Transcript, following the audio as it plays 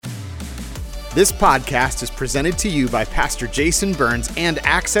This podcast is presented to you by Pastor Jason Burns and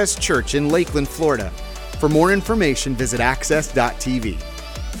Access Church in Lakeland, Florida. For more information, visit access.tv.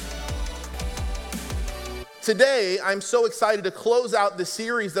 Today, I'm so excited to close out the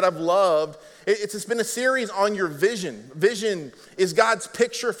series that I've loved. It's been a series on your vision. Vision is God's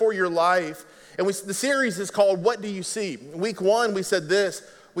picture for your life. And the series is called, What Do You See? Week 1, we said this: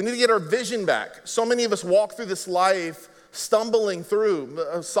 we need to get our vision back. So many of us walk through this life stumbling through.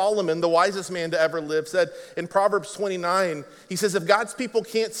 Solomon, the wisest man to ever live, said in Proverbs 29, he says, if God's people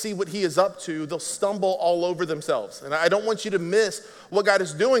can't see what he is up to, they'll stumble all over themselves. And I don't want you to miss what God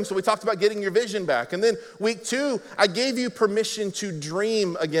is doing. So we talked about getting your vision back. And then week 2, I gave you permission to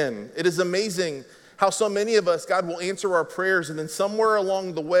dream again. It is amazing how so many of us, God will answer our prayers, and then somewhere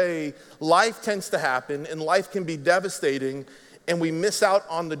along the way, life tends to happen, and life can be devastating, and we miss out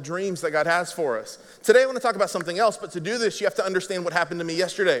on the dreams that God has for us. Today I want to talk about something else, but to do this, you have to understand what happened to me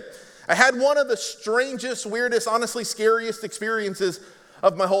yesterday. I had one of the strangest, weirdest, honestly scariest experiences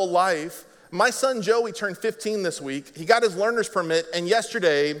of my whole life. My son Joey turned 15 this week. He got his learner's permit, and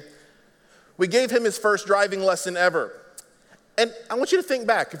yesterday we gave him his first driving lesson ever. And I want you to think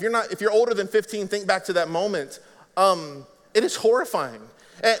back. If you're older than 15, think back to that moment. It is horrifying.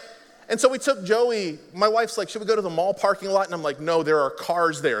 And so we took Joey. My wife's like, should we go to the mall parking lot? And I'm like, no, there are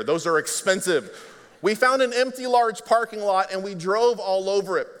cars there. Those are expensive. We found an empty, large parking lot, and we drove all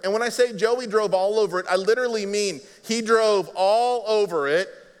over it. And when I say Joey drove all over it, I literally mean he drove all over it.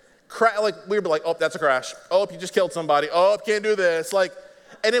 We were like, oh, that's a crash. Oh, you just killed somebody. Oh, can't do this.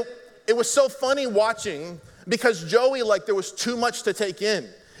 And it was so funny watching, because Joey, there was too much to take in.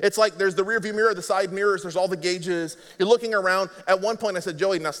 It's like there's the rear view mirror, the side mirrors, there's all the gauges. You're looking around. At one point I said,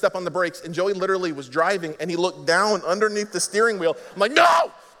 Joey, now step on the brakes. And Joey literally was driving, and he looked down underneath the steering wheel. I'm like,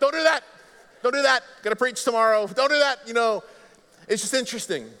 no, don't do that. Don't do that. Got to preach tomorrow. Don't do that. It's just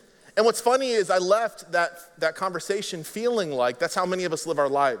interesting. And what's funny is I left that conversation feeling like that's how many of us live our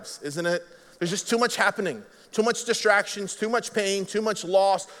lives, isn't it? There's just too much happening. Too much distractions, too much pain, too much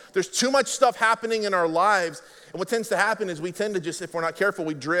loss. There's too much stuff happening in our lives. And what tends to happen is we tend to just, if we're not careful,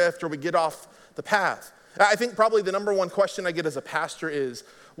 we drift or we get off the path. I think probably the number one question I get as a pastor is,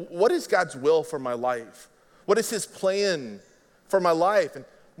 what is God's will for my life? What is his plan for my life? And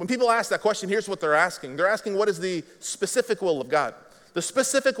when people ask that question, here's what they're asking. They're asking, what is the specific will of God? The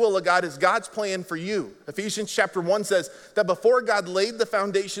specific will of God is God's plan for you. Ephesians chapter 1 says that before God laid the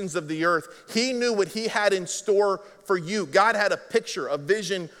foundations of the earth, he knew what he had in store for you. God had a picture, a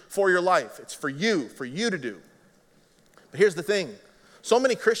vision for your life. It's for you to do. But here's the thing. So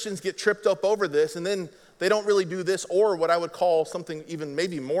many Christians get tripped up over this, and then they don't really do this, or what I would call something even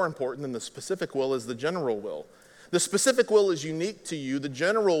maybe more important than the specific will is the general will. The specific will is unique to you. The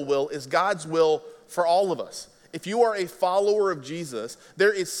general will is God's will for all of us. If you are a follower of Jesus,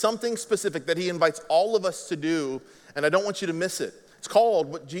 there is something specific that he invites all of us to do, and I don't want you to miss it. It's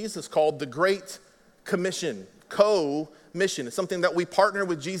called what Jesus called the Great Commission, co-mission. It's something that we partner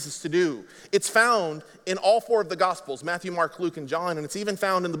with Jesus to do. It's found in all 4 of the Gospels, Matthew, Mark, Luke, and John, and it's even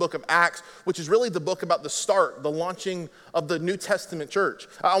found in the book of Acts, which is really the book about the start, the launching of the New Testament church.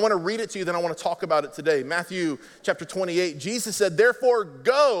 I want to read it to you, then I want to talk about it today. Matthew chapter 28, Jesus said, therefore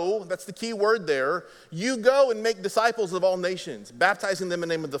go, that's the key word there, you go and make disciples of all nations, baptizing them in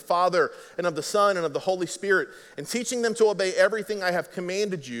the name of the Father and of the Son and of the Holy Spirit, and teaching them to obey everything I have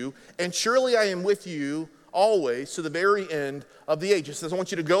commanded you, and surely I am with you always to the very end of the age. It says, I want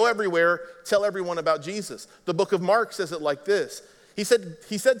you to go everywhere, tell everyone about Jesus. The book of Mark says it like this. He said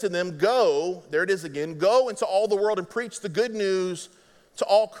to them, go, there it is again, go into all the world and preach the good news to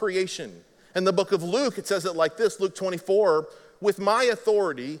all creation. In the book of Luke, it says it like this, Luke 24, with my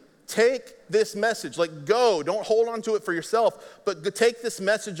authority, take this message, go, don't hold on to it for yourself, but take this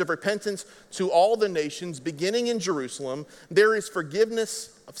message of repentance to all the nations, beginning in Jerusalem. There is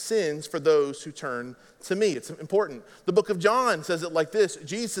forgiveness of sins for those who turn to me. It's important. The book of John says it like this.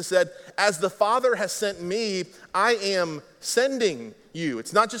 Jesus said, as the Father has sent me, I am sending you.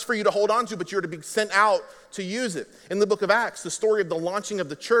 It's not just for you to hold on to, but you're to be sent out to use it. In the book of Acts, the story of the launching of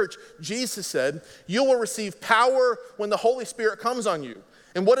the church, Jesus said, you will receive power when the Holy Spirit comes on you.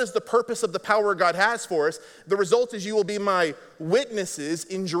 And what is the purpose of the power God has for us? The result is you will be my witnesses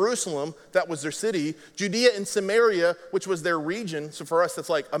in Jerusalem, that was their city, Judea and Samaria, which was their region, so for us that's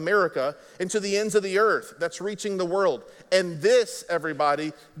like America, and to the ends of the earth, that's reaching the world. And this,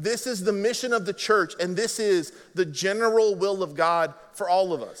 everybody, this is the mission of the church, and this is the general will of God for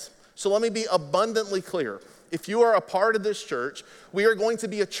all of us. So let me be abundantly clear. If you are a part of this church, we are going to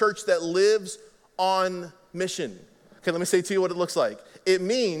be a church that lives on mission. Okay, let me say to you what it looks like. It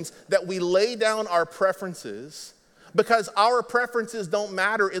means that we lay down our preferences because our preferences don't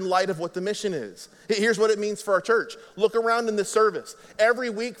matter in light of what the mission is. Here's what it means for our church. Look around in this service. Every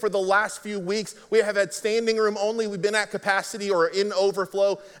week for the last few weeks, we have had standing room only. We've been at capacity or in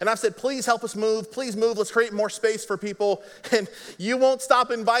overflow. And I've said, please help us move. Please move. Let's create more space for people. And you won't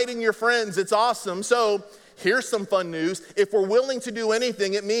stop inviting your friends. It's awesome. So here's some fun news. If we're willing to do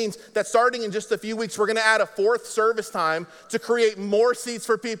anything, it means that starting in just a few weeks, we're going to add a fourth service time to create more seats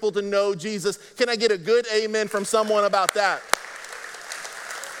for people to know Jesus. Can I get a good amen from someone about that?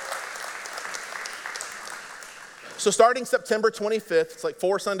 So starting September 25th, it's like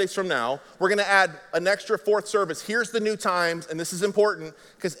 4 Sundays from now, we're going to add an extra fourth service. Here's the new times, and this is important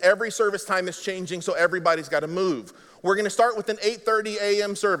because every service time is changing, so everybody's got to move. We're going to start with an 8:30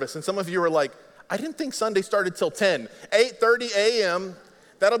 a.m. service, and some of you are like, I didn't think Sunday started till 10. 8:30 a.m.,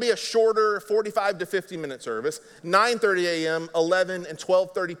 that'll be a shorter 45 to 50-minute service. 9:30 a.m., 11, and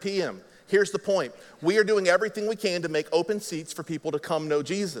 12:30 p.m. Here's the point. We are doing everything we can to make open seats for people to come know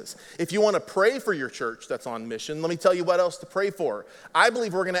Jesus. If you want to pray for your church that's on mission, let me tell you what else to pray for. I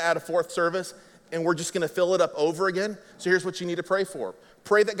believe we're going to add a fourth service, and we're just going to fill it up over again. So here's what you need to pray for.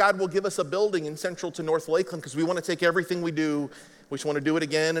 Pray that God will give us a building in Central to North Lakeland because we want to take everything we do. We just want to do it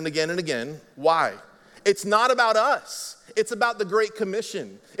again and again and again. Why? It's not about us. It's about the Great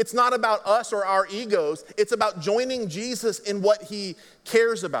Commission. It's not about us or our egos. It's about joining Jesus in what he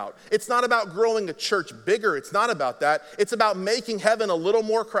cares about. It's not about growing a church bigger. It's not about that. It's about making heaven a little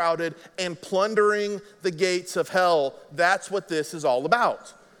more crowded and plundering the gates of hell. That's what this is all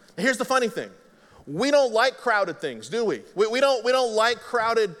about. And here's the funny thing. We don't like crowded things, do we? We don't like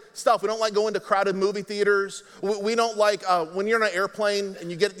crowded stuff. We don't like going to crowded movie theaters. We don't like when you're on an airplane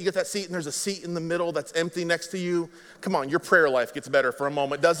and you get that seat and there's a seat in the middle that's empty next to you. Come on, your prayer life gets better for a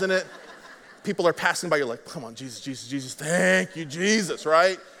moment, doesn't it? People are passing by, you're like, come on, Jesus, Jesus, Jesus, thank you, Jesus,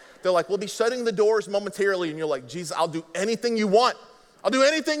 right? They're like, we'll be shutting the doors momentarily, and you're like, Jesus, I'll do anything you want. I'll do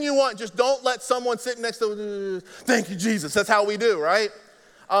anything you want. Just don't let someone sit next to, thank you, Jesus. That's how we do, right?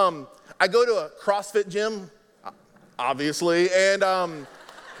 I go to a CrossFit gym, obviously, and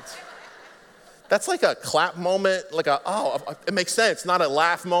that's like a clap moment, like it makes sense, not a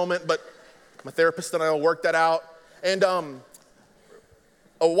laugh moment, but my therapist and I will work that out. And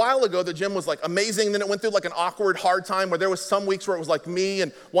a while ago, the gym was like amazing. Then it went through like an awkward, hard time where there was some weeks where it was like me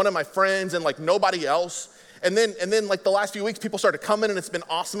and one of my friends and like nobody else. And then like the last few weeks, people started coming and it's been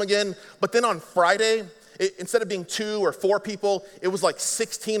awesome again. But then on Friday, instead of being 2 or 4 people, it was like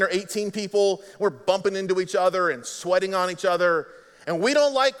 16 or 18 people. We're bumping into each other and sweating on each other. And we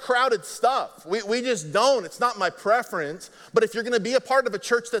don't like crowded stuff. We just don't. It's not my preference. But if you're going to be a part of a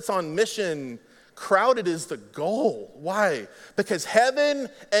church that's on mission, crowded is the goal. Why? Because heaven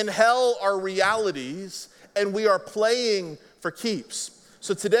and hell are realities, and we are playing for keeps.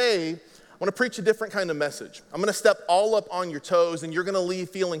 So today, I want to preach a different kind of message. I'm going to step all up on your toes, and you're going to leave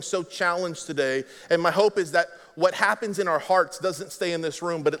feeling so challenged today. And my hope is that what happens in our hearts doesn't stay in this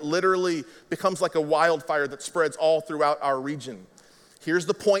room, but it literally becomes like a wildfire that spreads all throughout our region. Here's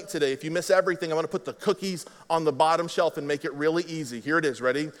the point today. If you miss everything, I'm going to put the cookies on the bottom shelf and make it really easy. Here it is.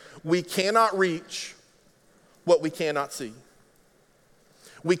 Ready? We cannot reach what we cannot see.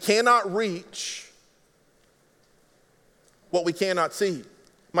 We cannot reach what we cannot see.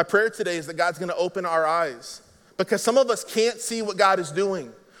 My prayer today is that God's going to open our eyes because some of us can't see what God is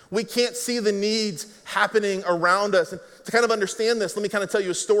doing. We can't see the needs happening around us. And to kind of understand this, let me kind of tell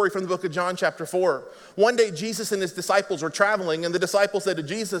you a story from the book of John chapter 4. One day, Jesus and his disciples were traveling, and the disciples said to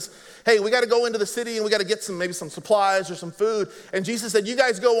Jesus, hey, we got to go into the city, and we got to get maybe some supplies or some food. And Jesus said, you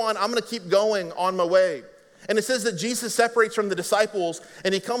guys go on. I'm going to keep going on my way. And it says that Jesus separates from the disciples,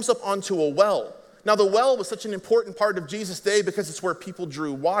 and he comes up onto a well. Now, the well was such an important part of Jesus' day because it's where people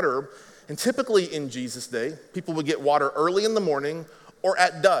drew water. And typically in Jesus' day, people would get water early in the morning or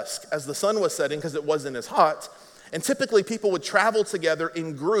at dusk as the sun was setting because it wasn't as hot. And typically people would travel together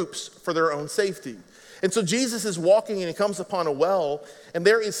in groups for their own safety. And so Jesus is walking and he comes upon a well, and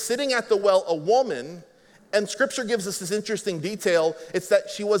there is sitting at the well a woman, and scripture gives us this interesting detail. It's that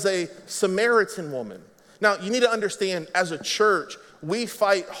she was a Samaritan woman. Now, you need to understand, as a church, we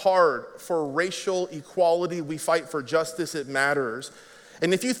fight hard for racial equality. We fight for justice. It matters.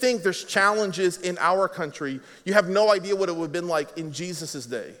 And if you think there's challenges in our country, you have no idea what it would have been like in Jesus'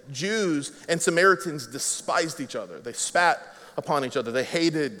 day. Jews and Samaritans despised each other. They spat upon each other. They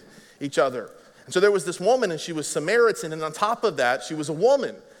hated each other. And so there was this woman, and she was Samaritan, and on top of that, she was a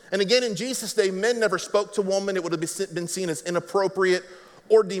woman. And again, in Jesus' day, men never spoke to women. It would have been seen as inappropriate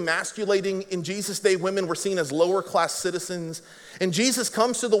or demasculating. In Jesus' day, women were seen as lower class citizens. And Jesus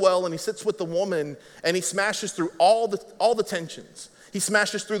comes to the well, and he sits with the woman, and he smashes through all the tensions. He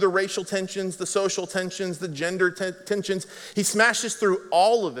smashes through the racial tensions, the social tensions, the gender tensions. He smashes through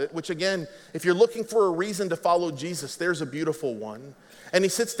all of it, which again, if you're looking for a reason to follow Jesus, there's a beautiful one. And he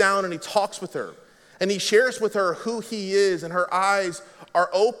sits down and he talks with her. And he shares with her who he is, and her eyes are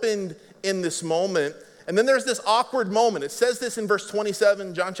opened in this moment. And then there's this awkward moment. It says this in verse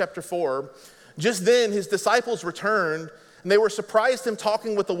 27, John chapter 4. Just then his disciples returned, and they were surprised him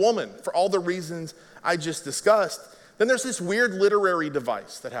talking with a woman for all the reasons I just discussed. Then there's this weird literary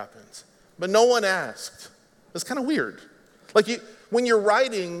device that happens, but no one asked. It's kind of weird. Like when you're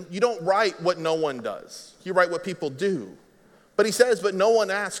writing, you don't write what no one does. You write what people do. But he says, but no one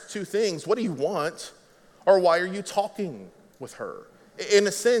asked two things. What do you want? Or why are you talking with her? In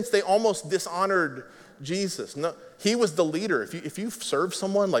a sense, they almost dishonored Jesus. No, he was the leader. If you serve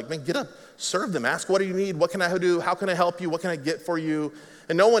someone, like, man, get up, serve them. Ask, what do you need? What can I do? How can I help you? What can I get for you?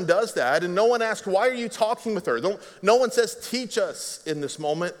 And no one does that. And no one asks, why are you talking with her? No one says, teach us in this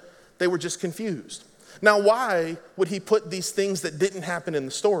moment. They were just confused. Now, why would he put these things that didn't happen in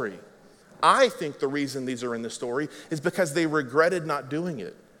the story? I think the reason these are in the story is because they regretted not doing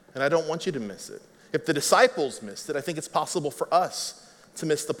it. And I don't want you to miss it. If the disciples missed it, I think it's possible for us to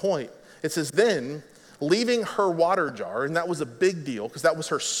miss the point. It says, then, leaving her water jar, and that was a big deal because that was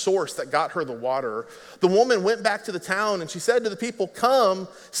her source that got her the water, the woman went back to the town and she said to the people, come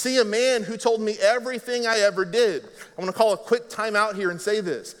see a man who told me everything I ever did. I want to call a quick time out here and say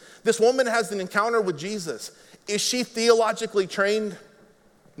this. This woman has an encounter with Jesus. Is she theologically trained?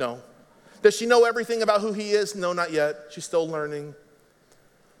 No. Does she know everything about who he is? No, not yet. She's still learning.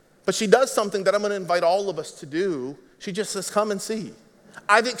 But she does something that I'm going to invite all of us to do. She just says, come and see.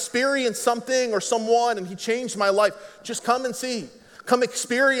 I've experienced something or someone and he changed my life. Just come and see. Come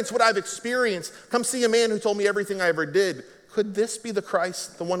experience what I've experienced. Come see a man who told me everything I ever did. Could this be the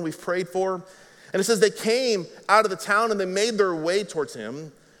Christ, the one we've prayed for? And it says they came out of the town and they made their way towards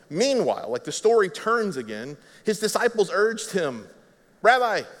him. Meanwhile, like the story turns again, his disciples urged him,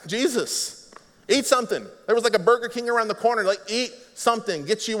 Rabbi, Jesus, eat something. There was like a Burger King around the corner, like eat something.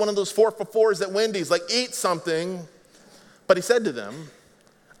 Get you one of those 4 for $4s at Wendy's, like eat something. But he said to them,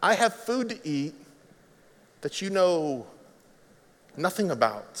 I have food to eat that you know nothing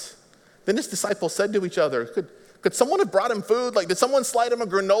about. Then his disciples said to each other, could someone have brought him food? Like, did someone slide him a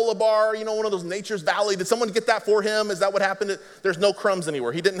granola bar, one of those Nature's Valley? Did someone get that for him? Is that what happened? There's no crumbs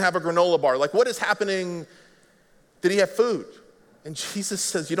anywhere. He didn't have a granola bar. Like, what is happening? Did he have food? And Jesus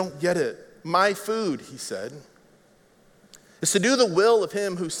says, you don't get it. My food, he said, is to do the will of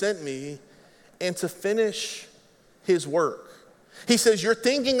him who sent me and to finish his work. He says, you're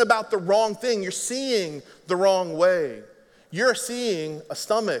thinking about the wrong thing. You're seeing the wrong way. You're seeing a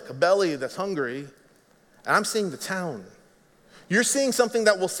stomach, a belly that's hungry, and I'm seeing the town. You're seeing something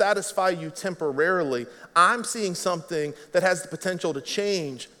that will satisfy you temporarily. I'm seeing something that has the potential to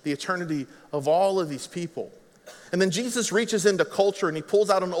change the eternity of all of these people. And then Jesus reaches into culture and he pulls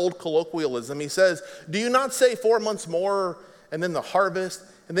out an old colloquialism. He says, do you not say 4 months more and then the harvest?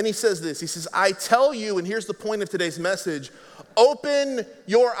 And then he says this, he says, I tell you, and here's the point of today's message, open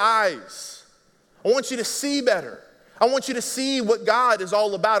your eyes. I want you to see better. I want you to see what God is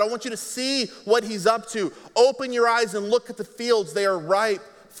all about. I want you to see what he's up to. Open your eyes and look at the fields. They are ripe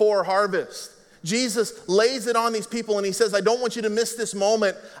for harvest. Jesus lays it on these people and he says, I don't want you to miss this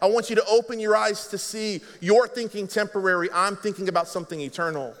moment. I want you to open your eyes to see. You're thinking temporary. I'm thinking about something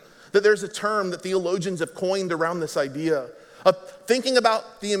eternal. That there's a term that theologians have coined around this idea of thinking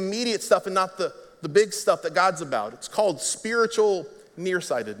about the immediate stuff and not the big stuff that God's about. It's called spiritual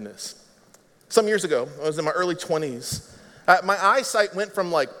nearsightedness. Some years ago, I was in my early 20s. My eyesight went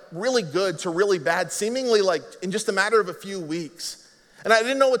from like really good to really bad, seemingly like in just a matter of a few weeks. And I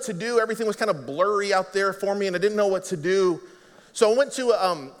didn't know what to do. Everything was kind of blurry out there for me and I didn't know what to do. So I went to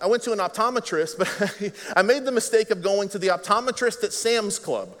an optometrist, but I made the mistake of going to the optometrist at Sam's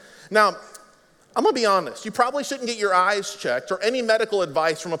Club. Now, I'm gonna be honest, you probably shouldn't get your eyes checked or any medical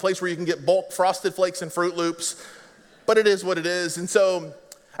advice from a place where you can get bulk Frosted Flakes and Fruit Loops, but it is what it is. And so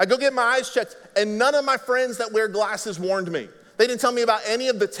I go get my eyes checked and none of my friends that wear glasses warned me. They didn't tell me about any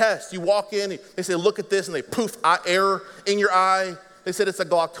of the tests. You walk in, they say, look at this, and they poof, air in your eye. They said it's a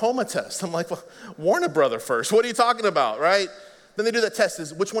glaucoma test. I'm like, well, warn a brother first. What are you talking about, right? Then they do that test,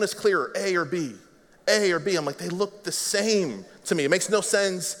 is which one is clearer, A or B? A or B? I'm like, they look the same to me. It makes no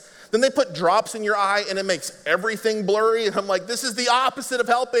sense. Then they put drops in your eye and it makes everything blurry. And I'm like, this is the opposite of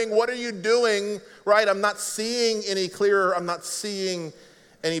helping. What are you doing, right? I'm not seeing any clearer. I'm not seeing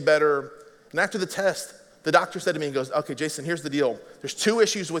any better. And after the test, the doctor said to me, he goes, okay, Jason, here's the deal. There's 2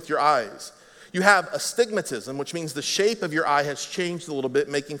 issues with your eyes. You have astigmatism, which means the shape of your eye has changed a little bit,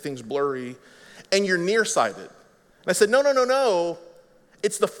 making things blurry, and you're nearsighted. And I said, no.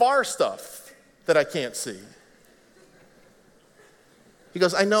 It's the far stuff that I can't see. He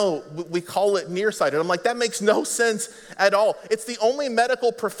goes, I know, we call it nearsighted. I'm like, that makes no sense at all. It's the only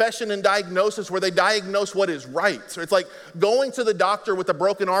medical profession and diagnosis where they diagnose what is right. So it's like going to the doctor with a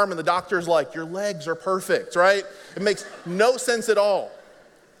broken arm and the doctor's like, your legs are perfect, right? It makes no sense at all.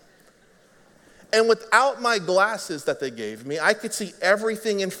 And without my glasses that they gave me, I could see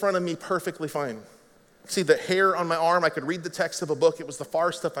everything in front of me perfectly fine. I could see the hair on my arm. I could read the text of a book. It was the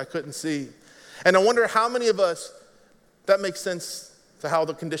far stuff I couldn't see. And I wonder how many of us, that makes sense to how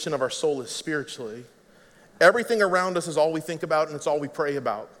the condition of our soul is spiritually. Everything around us is all we think about and it's all we pray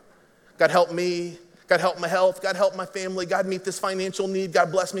about. God help me. God help my health. God help my family. God meet this financial need.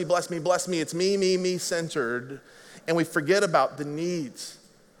 God bless me, bless me, bless me. It's me centered. And we forget about the needs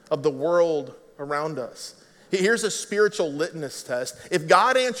of the world around us. Here's a spiritual litmus test. If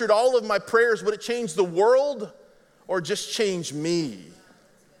God answered all of my prayers, would it change the world or just change me?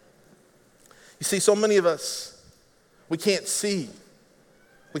 You see, so many of us, we can't see.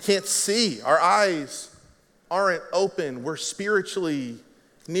 We can't see. Our eyes aren't open. We're spiritually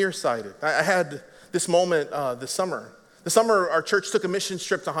nearsighted. I had this moment this summer. This summer, our church took a missions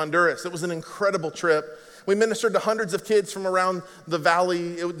trip to Honduras. It was an incredible trip. We ministered to hundreds of kids from around the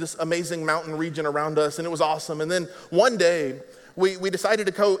valley, this amazing mountain region around us, and it was awesome. And then one day, we decided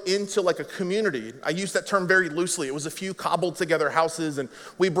to go into like a community. I use that term very loosely. It was a few cobbled together houses, and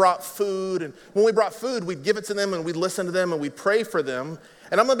we brought food. And when we brought food, we'd give it to them, and we'd listen to them, and we'd pray for them.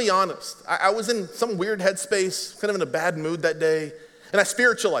 And I'm gonna be honest, I was in some weird headspace, kind of in a bad mood that day, and I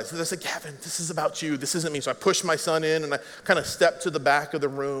spiritualized it. I said, Gavin, this is about you, this isn't me. So I pushed my son in, and I kind of stepped to the back of the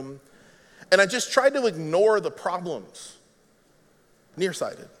room, and I just tried to ignore the problems,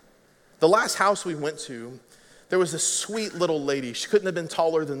 nearsighted. The last house we went to, there was this sweet little lady. She couldn't have been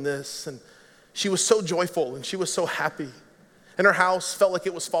taller than this, and she was so joyful, and she was so happy. And her house felt like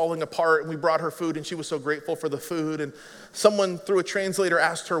it was falling apart, and we brought her food, and she was so grateful for the food. And someone, through a translator,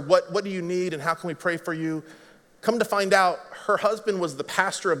 asked her, what do you need, and how can we pray for you? Come to find out, her husband was the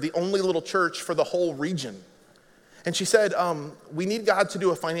pastor of the only little church for the whole region. And she said, we need God to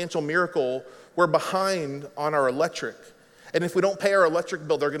do a financial miracle. We're behind on our electric. And if we don't pay our electric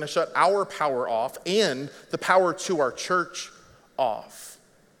bill, they're gonna shut our power off and the power to our church off.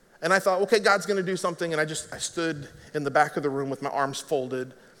 And I thought, okay, God's gonna do something. And I stood in the back of the room with my arms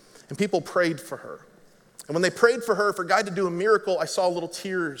folded, and people prayed for her. And when they prayed for her, for God to do a miracle, I saw little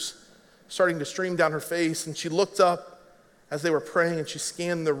tears starting to stream down her face. And she looked up as they were praying, and she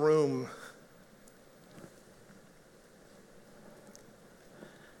scanned the room.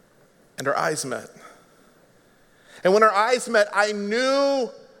 And our eyes met. And when our eyes met, I knew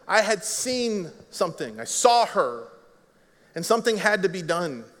I had seen something. I saw her, and something had to be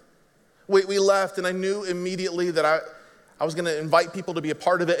done. We left, and I knew immediately that I was gonna invite people to be a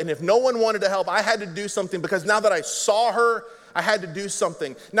part of it. And if no one wanted to help, I had to do something, because now that I saw her, I had to do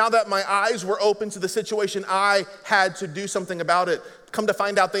something. Now that my eyes were open to the situation, I had to do something about it. Come to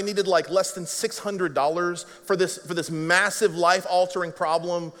find out, they needed like less than $600 for this massive life-altering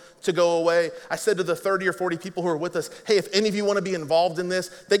problem to go away. I said to the 30 or 40 people who were with us, hey, if any of you want to be involved in this,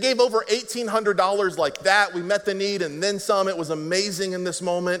 they gave over $1,800 like that. We met the need and then some. It was amazing in this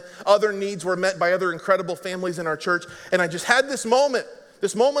moment. Other needs were met by other incredible families in our church. And I just had this moment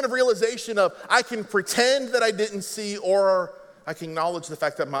of realization of I can pretend that I didn't see, or I can acknowledge the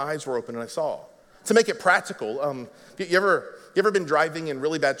fact that my eyes were open and I saw. To make it practical, you ever been driving in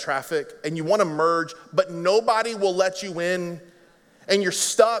really bad traffic and you want to merge, but nobody will let you in and you're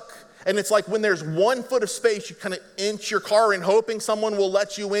stuck? And it's like when there's 1 foot of space, you kind of inch your car in hoping someone will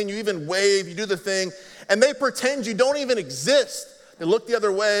let you in. You even wave, you do the thing, and they pretend you don't even exist. They look the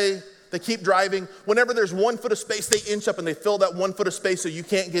other way, they keep driving. Whenever there's 1 foot of space, they inch up and they fill that 1 foot of space so you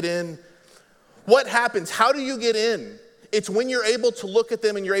can't get in. What happens? How do you get in? It's when you're able to look at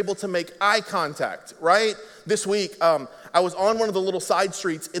them and you're able to make eye contact, right? This week, I was on one of the little side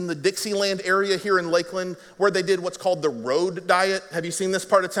streets in the Dixieland area here in Lakeland where they did what's called the road diet. Have you seen this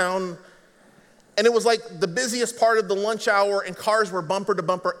part of town? And it was like the busiest part of the lunch hour, and cars were bumper to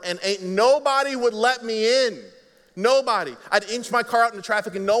bumper, and nobody would let me in. Nobody. I'd inch my car out into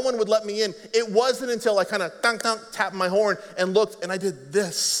traffic and no one would let me in. It wasn't until I kind of tapped my horn and looked, and I did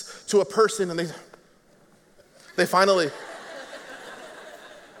this to a person, and they finally,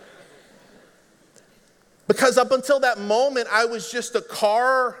 because up until that moment, I was just a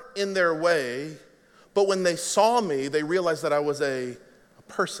car in their way. But when they saw me, they realized that I was a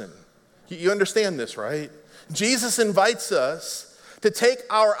person. You understand this, right? Jesus invites us to take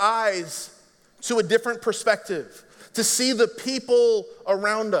our eyes to a different perspective, to see the people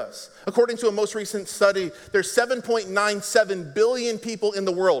around us. According to a most recent study, there's 7.97 billion people in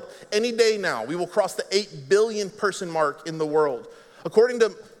the world. Any day now, we will cross the 8 billion person mark in the world. According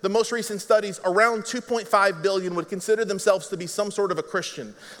to the most recent studies, around 2.5 billion would consider themselves to be some sort of a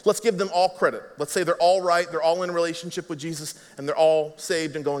Christian. Let's give them all credit. Let's say they're all right, they're all in a relationship with Jesus, and they're all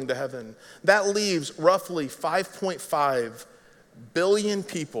saved and going to heaven. That leaves roughly 5.5 billion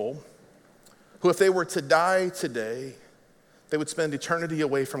people who, if they were to die today, they would spend eternity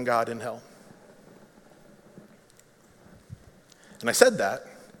away from God in hell. And I said that,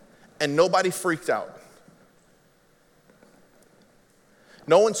 and nobody freaked out.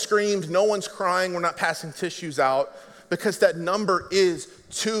 No one screamed, no one's crying, we're not passing tissues out, because that number is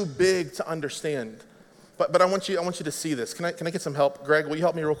too big to understand. But I want you to see this. Can I get some help? Greg, will you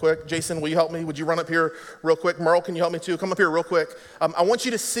help me real quick? Jason, will you help me? Would you run up here real quick? Merle, can you help me too? Come up here real quick. I want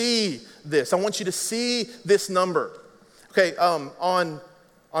you to see this. I want you to see this number. Okay, on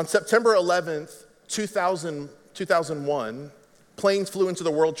September 11th, 2001, planes flew into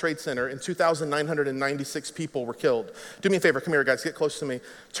the World Trade Center and 2,996 people were killed. Do me a favor, come here guys, get close to me.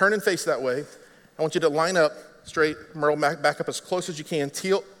 Turn and face that way. I want you to line up straight. Merle, back up as close as you can,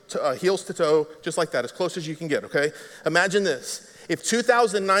 heels to toe, just like that, as close as you can get, okay? Imagine this. If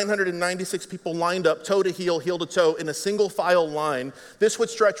 2,996 people lined up toe to heel, heel to toe in a single file line, this would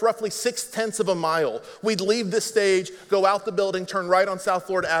stretch roughly 0.6 of a mile. We'd leave this stage, go out the building, turn right on South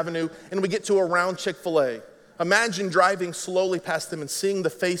Florida Avenue, and we get to around Chick-fil-A. Imagine driving slowly past them and seeing the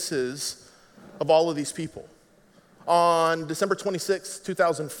faces of all of these people. On December 26,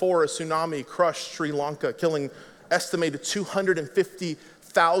 2004, a tsunami crushed Sri Lanka, killing estimated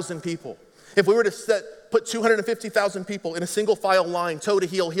 250,000 people. If we were to put 250,000 people in a single file line, toe to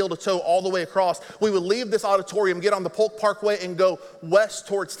heel, heel to toe, all the way across, we would leave this auditorium, get on the Polk Parkway, and go west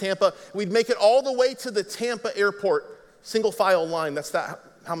towards Tampa. We'd make it all the way to the Tampa airport, single file line. That's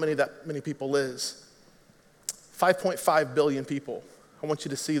how many that many people is. 5.5 billion people. I want you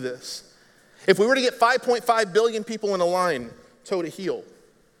to see this. If we were to get 5.5 billion people in a line, toe to heel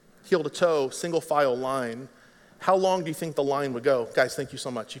to toe, single file line, how long do you think the line would go? Guys, thank you so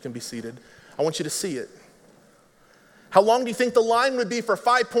much. You can be seated. I want you to see it. How long do you think the line would be for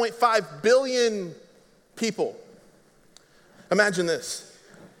 5.5 billion people? Imagine this.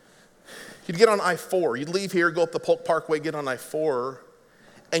 You'd get on I-4. You'd leave here, go up the Polk Parkway, get on I-4,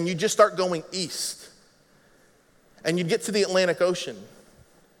 and you'd just start going east. And you'd get to the Atlantic Ocean,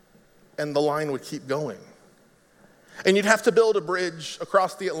 and the line would keep going. And you'd have to build a bridge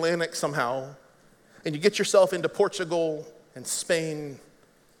across the Atlantic somehow, and you get yourself into Portugal and Spain,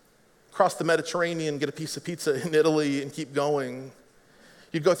 cross the Mediterranean, get a piece of pizza in Italy, and keep going.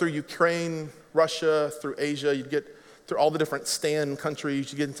 You'd go through Ukraine, Russia, through Asia. You'd get through all the different STAN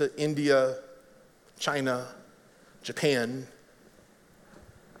countries. You'd get into India, China, Japan.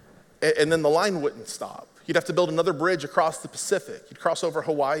 And then the line wouldn't stop. You'd have to build another bridge across the Pacific. You'd cross over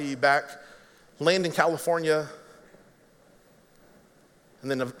Hawaii, back, land in California, and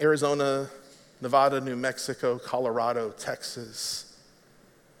then Arizona, Nevada, New Mexico, Colorado, Texas,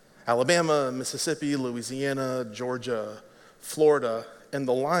 Alabama, Mississippi, Louisiana, Georgia, Florida, and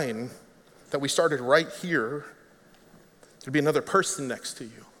the line that we started right here, there'd be another person next to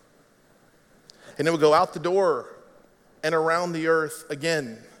you. And it would go out the door and around the earth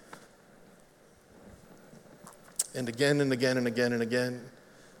again. And again and again and again and again,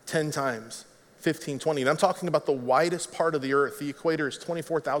 10 times, 15, 20. And I'm talking about the widest part of the earth. The equator is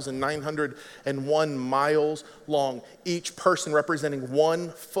 24,901 miles long, each person representing 1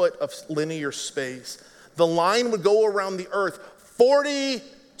 foot of linear space. The line would go around the earth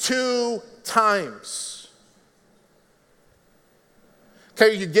 42 times. Okay,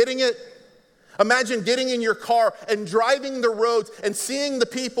 are you getting it? Imagine getting in your car and driving the roads and seeing the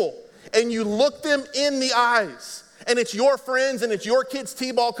people, and you look them in the eyes, and it's your friends, and it's your kid's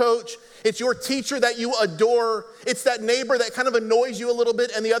t-ball coach, it's your teacher that you adore, it's that neighbor that kind of annoys you a little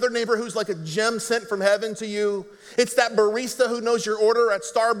bit, and the other neighbor who's like a gem sent from heaven to you, it's that barista who knows your order at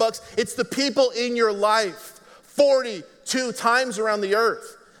Starbucks, it's the people in your life 42 times around the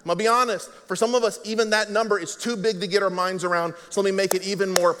earth. I'm gonna be honest, for some of us, even that number is too big to get our minds around, so let me make it even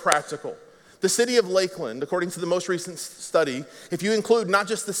more practical. The city of Lakeland, according to the most recent study, if you include not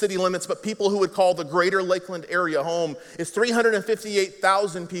just the city limits, but people who would call the greater Lakeland area home, is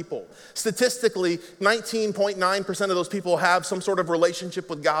 358,000 people. Statistically, 19.9% of those people have some sort of relationship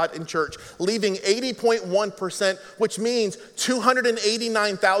with God in church, leaving 80.1%, which means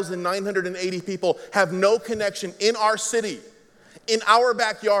 289,980 people have no connection in our city, In our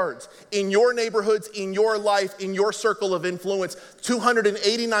backyards, in your neighborhoods, in your life, in your circle of influence,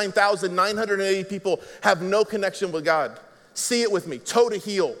 289,980 people have no connection with God. See it with me, toe to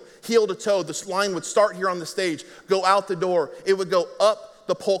heel, heel to toe. This line would start here on the stage, go out the door. It would go up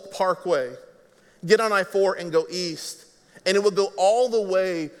the Polk Parkway, get on I-4 and go east. And it would go all the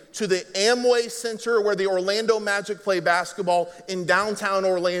way to the Amway Center where the Orlando Magic play basketball in downtown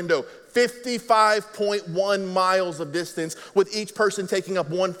Orlando. 55.1 miles of distance, with each person taking up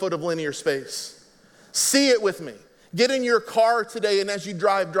 1 foot of linear space. See it with me. Get in your car today, and as you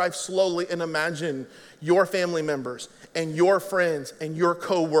drive slowly and imagine your family members and your friends and your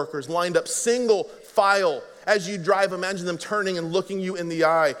co-workers lined up single file. As you drive, imagine them turning and looking you in the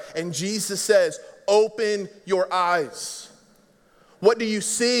eye. And Jesus says, open your eyes. What do you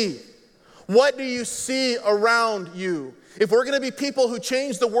see? What do you see around you? If we're going to be people who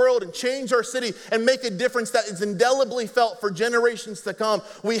change the world and change our city and make a difference that is indelibly felt for generations to come,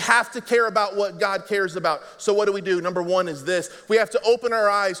 we have to care about what God cares about. So what do? Number one is this. We have to open our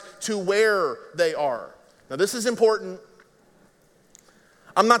eyes to where they are. Now this is important.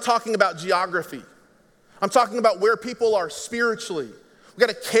 I'm not talking about geography. I'm talking about where people are spiritually. We've got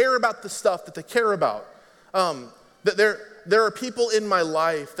to care about the stuff that they care about. That there are people in my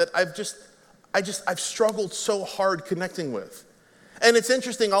life that I've struggled so hard connecting with. And it's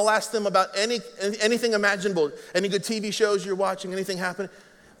interesting, I'll ask them about anything imaginable, any good TV shows you're watching, anything happening.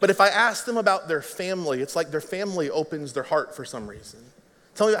 But if I ask them about their family, it's like their family opens their heart for some reason.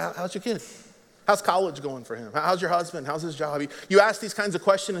 Tell me, how's your kid? How's college going for him? How's your husband? How's his job? You ask these kinds of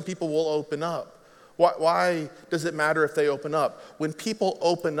questions and people will open up. Why does it matter if they open up? When people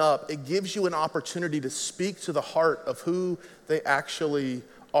open up, it gives you an opportunity to speak to the heart of who they actually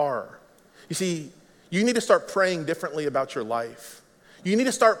are. You see, you need to start praying differently about your life. You need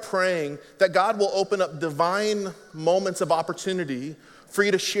to start praying that God will open up divine moments of opportunity for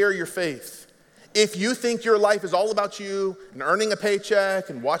you to share your faith. If you think your life is all about you and earning a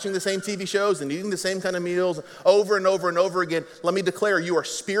paycheck and watching the same TV shows and eating the same kind of meals over and over and over again, let me declare you are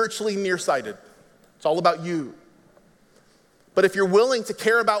spiritually nearsighted. It's all about you. But if you're willing to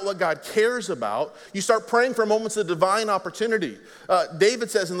care about what God cares about, you start praying for moments of divine opportunity. David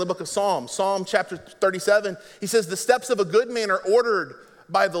says in the book of Psalms, Psalm chapter 37, he says, the steps of a good man are ordered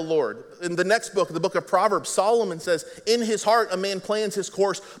by the Lord. In the next book, the book of Proverbs, Solomon says, in his heart a man plans his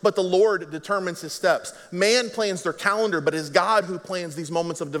course, but the Lord determines his steps. Man plans their calendar, but it is God who plans these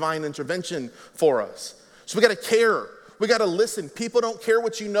moments of divine intervention for us. So we got to care. We got to listen. People don't care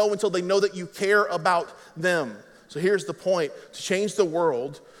what you know until they know that you care about them. So here's the point. To change the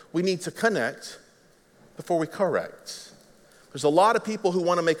world, we need to connect before we correct. There's a lot of people who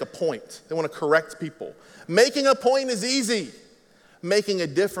want to make a point. They want to correct people. Making a point is easy. Making a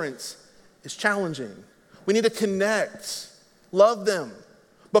difference is challenging. We need to connect, love them,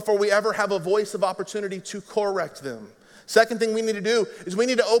 before we ever have a voice of opportunity to correct them. Second thing we need to do is we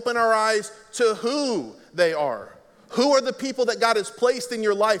need to open our eyes to who they are. Who are the people that God has placed in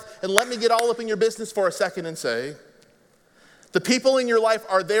your life? And let me get all up in your business for a second and say, the people in your life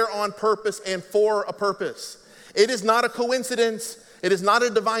are there on purpose and for a purpose. It is not a coincidence. It is not a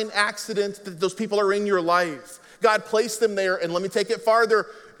divine accident that those people are in your life. God placed them there, and let me take it farther.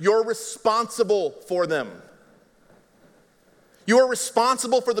 You're responsible for them. You are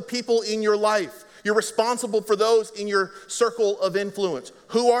responsible for the people in your life. You're responsible for those in your circle of influence.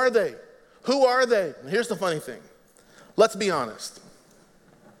 Who are they? Who are they? And here's the funny thing. Let's be honest.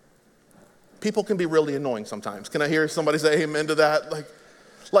 People can be really annoying sometimes. Can I hear somebody say amen to that?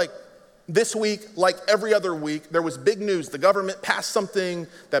 Like this week, like every other week, there was big news. The government passed something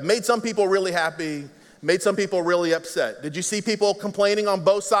that made some people really happy, made some people really upset. Did you see people complaining on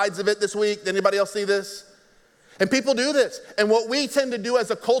both sides of it this week? Did anybody else see this? And people do this. And what we tend to do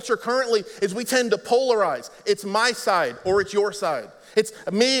as a culture currently is we tend to polarize. It's my side or it's your side. It's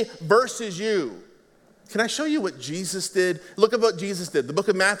me versus you. Can I show you what Jesus did? Look at what Jesus did. The book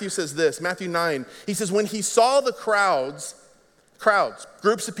of Matthew says this, Matthew 9. He says, when he saw the crowds,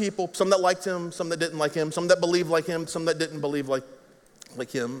 groups of people, some that liked him, some that didn't like him, some that believed like him, some that didn't believe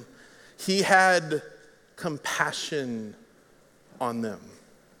like him, he had compassion on them.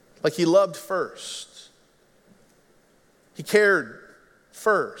 Like he loved first. He cared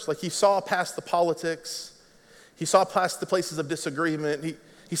first. Like he saw past the politics. He saw past the places of disagreement.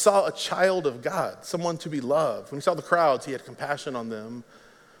 He saw a child of God, someone to be loved. When he saw the crowds, he had compassion on them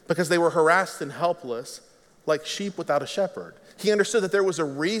because they were harassed and helpless like sheep without a shepherd. He understood that there was a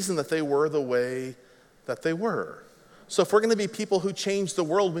reason that they were the way that they were. So if we're going to be people who change the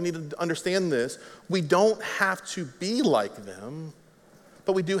world, we need to understand this. We don't have to be like them,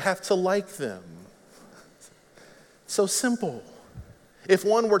 but we do have to like them. It's so simple. If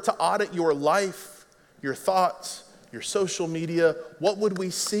one were to audit your life, your thoughts, your social media, what would we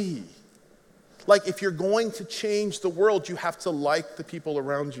see? Like, if you're going to change the world, you have to like the people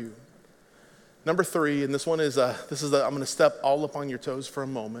around you. Number 3, and this one is, I'm going to step all up on your toes for a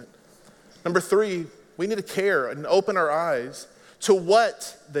moment. Number 3, we need to care and open our eyes to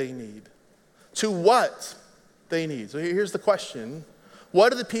what they need. To what they need. So here's the question.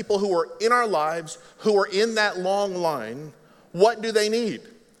 What are the people who are in our lives, who are in that long line, what do they need?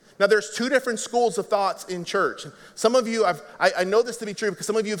 Now, there's 2 different schools of thoughts in church. Some of you, I know this to be true because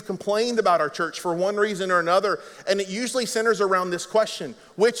some of you have complained about our church for one reason or another, and it usually centers around this question: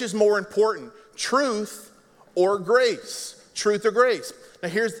 which is more important, truth or grace? Truth or grace? Now,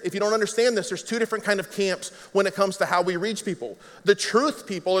 if you don't understand this, there's 2 different kind of camps when it comes to how we reach people. The truth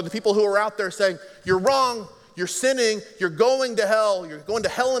people are the people who are out there saying, you're wrong, you're sinning, you're going to hell in a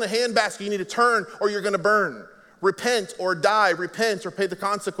handbasket, you need to turn or you're going to burn. Repent or die, repent or pay the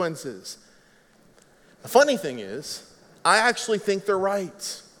consequences. The funny thing is, I actually think they're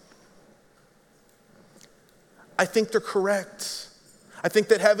right. I think they're correct. I think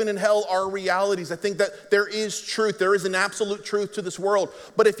that heaven and hell are realities. I think that there is truth. There is an absolute truth to this world.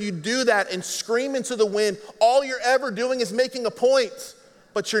 But if you do that and scream into the wind, all you're ever doing is making a point,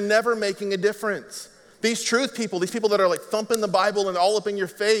 but you're never making a difference. These truth people, these people that are like thumping the Bible and all up in your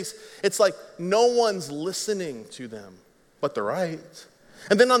face, it's like no one's listening to them, but they're right.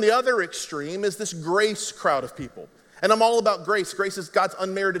 And then on the other extreme is this grace crowd of people. And I'm all about grace. Grace is God's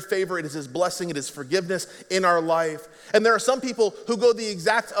unmerited favor. It is his blessing. It is forgiveness in our life. And there are some people who go the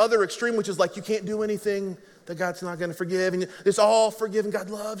exact other extreme, which is like you can't do anything that God's not going to forgive. And it's all forgiven. God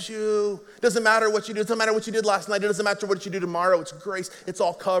loves you. It doesn't matter what you do. It doesn't matter what you did last night. It doesn't matter what you do tomorrow. It's grace. It's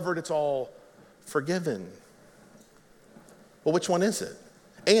all covered. It's all forgiven. Well, which one is it?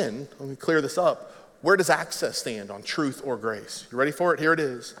 And let me clear this up. Where does Access stand on truth or grace? You ready for it? Here it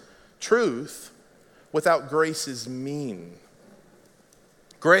is. Truth without grace is mean.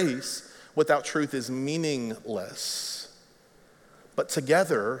 Grace without truth is meaningless. But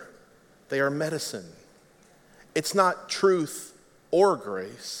together, they are medicine. It's not truth or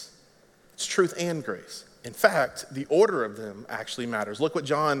grace. It's truth and grace. In fact, the order of them actually matters. Look what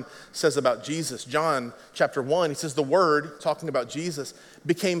John says about Jesus. John chapter 1, he says, the Word, talking about Jesus,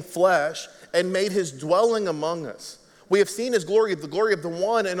 became flesh and made his dwelling among us. We have seen his glory, the glory of the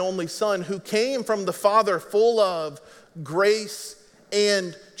one and only Son who came from the Father, full of grace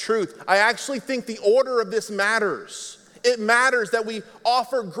and truth. I actually think the order of this matters. It matters that we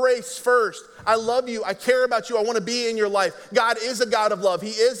offer grace first. I love you. I care about you. I want to be in your life. God is a God of love. He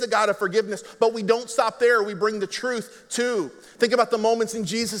is a God of forgiveness. But we don't stop there. We bring the truth too. Think about the moments in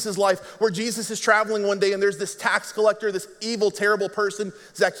Jesus' life where Jesus is traveling one day and there's this tax collector, this evil, terrible person,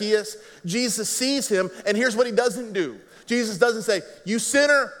 Zacchaeus. Jesus sees him and here's what he doesn't do. Jesus doesn't say, you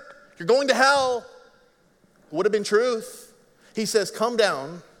sinner, you're going to hell. Would have been truth. He says, come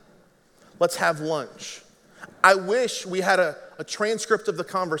down. Let's have lunch. I wish we had a transcript of the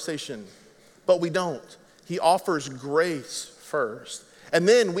conversation, but we don't. He offers grace first. And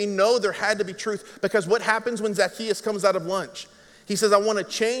then we know there had to be truth because what happens when Zacchaeus comes out of lunch? He says, I want to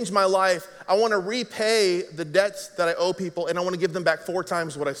change my life. I want to repay the debts that I owe people, and I want to give them back 4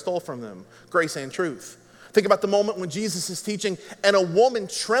 times what I stole from them. Grace and truth. Think about the moment when Jesus is teaching and a woman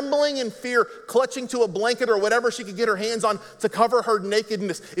trembling in fear, clutching to a blanket or whatever she could get her hands on to cover her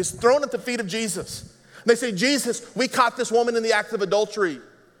nakedness, is thrown at the feet of Jesus. And they say, Jesus, we caught this woman in the act of adultery.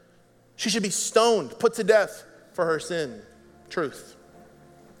 She should be stoned, put to death for her sin. Truth.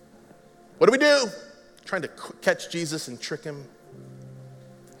 What do? Trying to catch Jesus and trick him.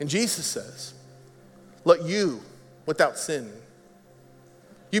 And Jesus says, let you, without sin,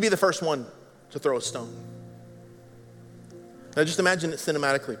 you be the first one to throw a stone. Now just imagine it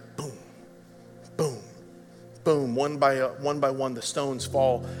cinematically. Boom, boom, boom. One by one, the stones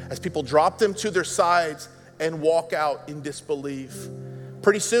fall as people drop them to their sides and walk out in disbelief.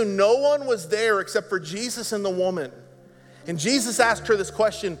 Pretty soon, no one was there except for Jesus and the woman. And Jesus asked her this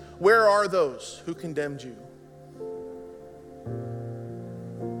question, where are those who condemned you?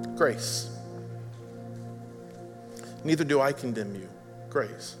 Grace. Neither do I condemn you.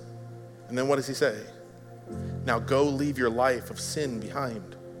 Grace. And then what does he say? Now go leave your life of sin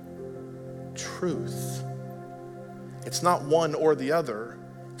behind. Truth. It's not one or the other.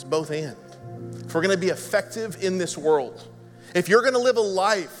 It's both and. If we're going to be effective in this world, if you're going to live a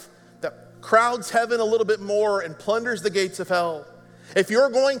life that crowds heaven a little bit more and plunders the gates of hell, if you're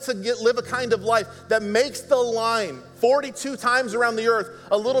going to live a kind of life that makes the line 42 times around the earth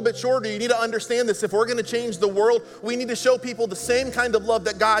a little bit shorter, you need to understand this. If we're going to change the world, we need to show people the same kind of love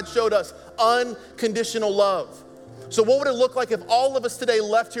that God showed us, unconditional love. So what would it look like if all of us today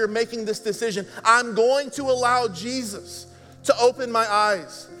left here making this decision? I'm going to allow Jesus to open my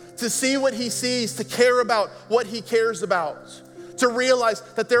eyes, to see what he sees, to care about what he cares about, to realize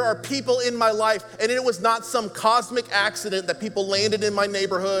that there are people in my life, and it was not some cosmic accident that people landed in my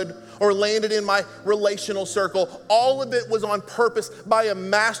neighborhood or landed in my relational circle. All of it was on purpose by a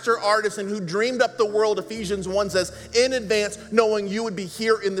master artisan who dreamed up the world, Ephesians 1 says, in advance, knowing you would be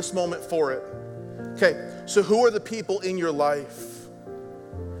here in this moment for it. Okay, so who are the people in your life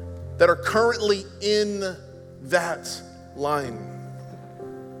that are currently in that line?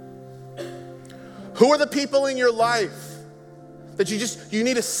 Who are the people in your life that you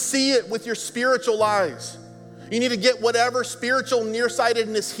need to see it with your spiritual eyes? You need to get whatever spiritual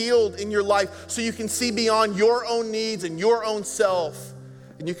nearsightedness healed in your life so you can see beyond your own needs and your own self,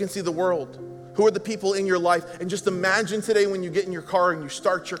 and you can see the world. Who are the people in your life? And just imagine today when you get in your car and you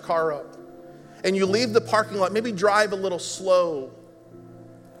start your car up and you leave the parking lot, maybe drive a little slow.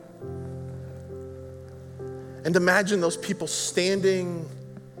 And imagine those people standing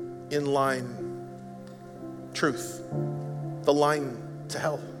in line. Truth, the line to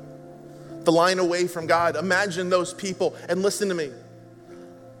hell, the line away from God. Imagine those people and listen to me.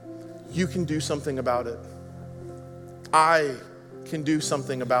 You can do something about it. I can do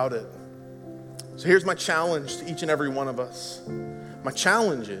something about it. So here's my challenge to each and every one of us. My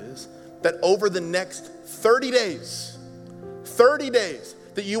challenge is that over the next 30 days,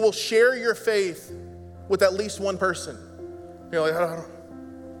 that you will share your faith with at least one person. You're like,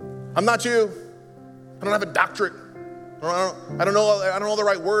 I'm not you. I don't have a doctorate. I don't know the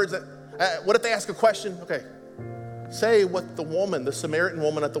right words. What if they ask a question? Okay, say what the Samaritan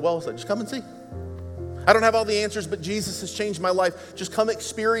woman at the well said. Just come and see. I don't have all the answers, but Jesus has changed my life. Just come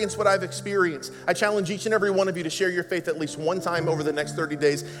experience what I've experienced. I challenge each and every one of you to share your faith at least one time over the next 30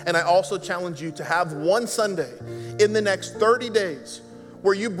 days. And I also challenge you to have one Sunday in the next 30 days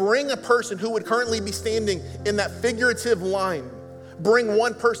where you bring a person who would currently be standing in that figurative line. Bring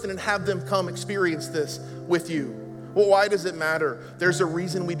one person and have them come experience this with you. Well, why does it matter? There's a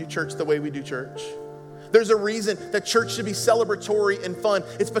reason we do church the way we do church. There's a reason that church should be celebratory and fun.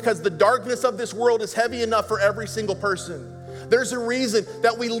 It's because the darkness of this world is heavy enough for every single person. There's a reason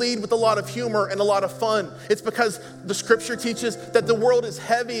that we lead with a lot of humor and a lot of fun. It's because the scripture teaches that the world is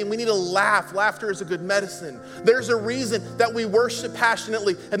heavy and we need to laugh. Laughter is a good medicine. There's a reason that we worship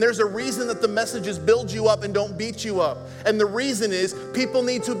passionately, and there's a reason that the messages build you up and don't beat you up. And the reason is people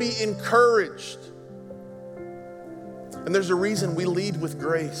need to be encouraged. And there's a reason we lead with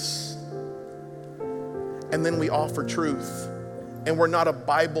grace. And then we offer truth. And we're not a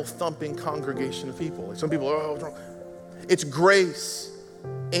Bible-thumping congregation of people. Like some people are, what's wrong? It's grace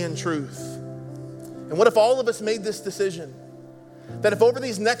and truth. And what if all of us made this decision? That if over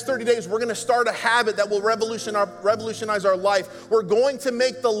these next 30 days, we're gonna start a habit that will revolutionize our life. We're going to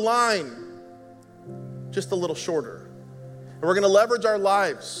make the line just a little shorter. And we're gonna leverage our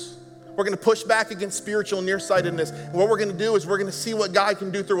lives. We're gonna push back against spiritual nearsightedness. And what we're gonna do is we're gonna see what God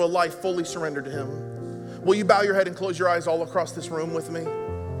can do through a life fully surrendered to him. Will you bow your head and close your eyes all across this room with me?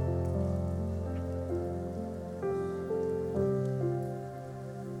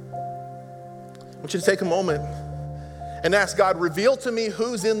 I want you to take a moment and ask God, reveal to me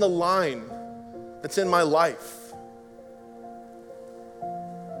who's in the line that's in my life.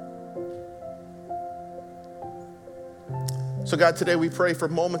 So God, today we pray for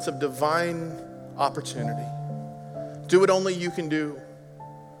moments of divine opportunity. Do what only you can do.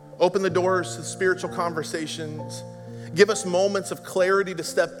 Open the doors to spiritual conversations. Give us moments of clarity to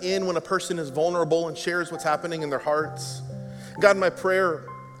step in when a person is vulnerable and shares what's happening in their hearts. God, my prayer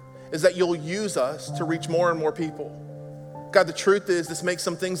is that you'll use us to reach more and more people. God, the truth is this makes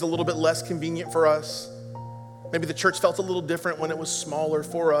some things a little bit less convenient for us. Maybe the church felt a little different when it was smaller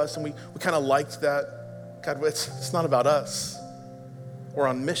for us and we kind of liked that. God, it's not about us. We're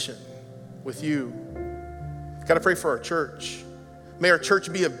on mission with you. God, I pray for our church. May our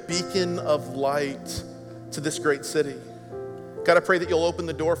church be a beacon of light to this great city. God, I pray that you'll open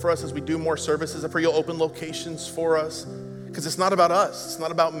the door for us as we do more services. I pray you'll open locations for us because it's not about us. It's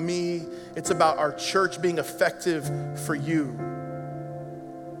not about me. It's about our church being effective for you.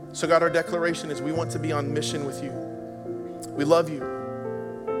 So God, our declaration is we want to be on mission with you. We love you.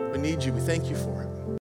 We need you. We thank you for it.